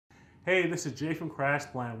Hey, this is Jay from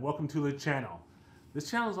CrashPlan. Welcome to the channel. This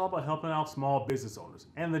channel is all about helping out small business owners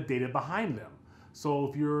and the data behind them. So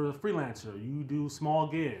if you're a freelancer, you do small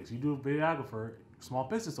gigs, you do a videographer, small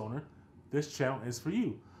business owner, this channel is for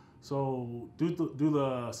you. So do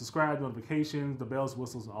the subscribe notifications, the bells,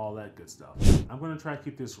 whistles, and all that good stuff. I'm going to try to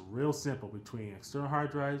keep this real simple between external hard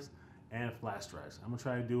drives and flash drives. I'm going to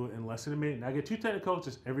try to do it in less than a minute. And I get too technical,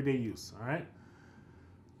 just everyday use, all right?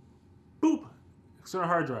 Boop! External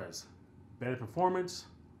hard drives, better performance,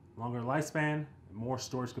 longer lifespan, and more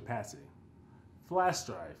storage capacity. Flash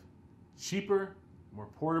drive, cheaper, more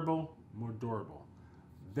portable, more durable.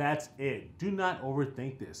 That's it. Do not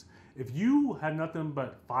overthink this. If you have nothing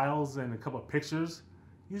but files and a couple of pictures,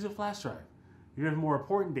 use a flash drive. If you have more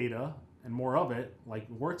important data and more of it, like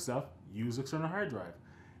work stuff, use external hard drive.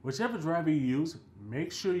 Whichever drive you use,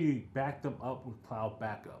 make sure you back them up with cloud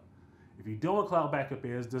backup. If you don't know what cloud backup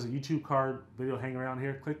is, there's a YouTube card video hanging around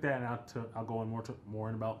here. Click that and I'll go in more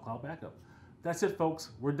in about cloud backup. That's it,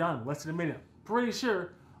 folks. We're done. Less than a minute. Pretty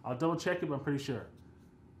sure. I'll double check it, but I'm pretty sure.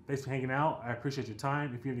 Thanks for hanging out. I appreciate your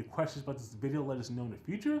time. If you have any questions about this video, let us know in the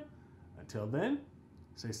future. Until then,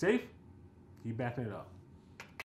 stay safe. Keep backing it up.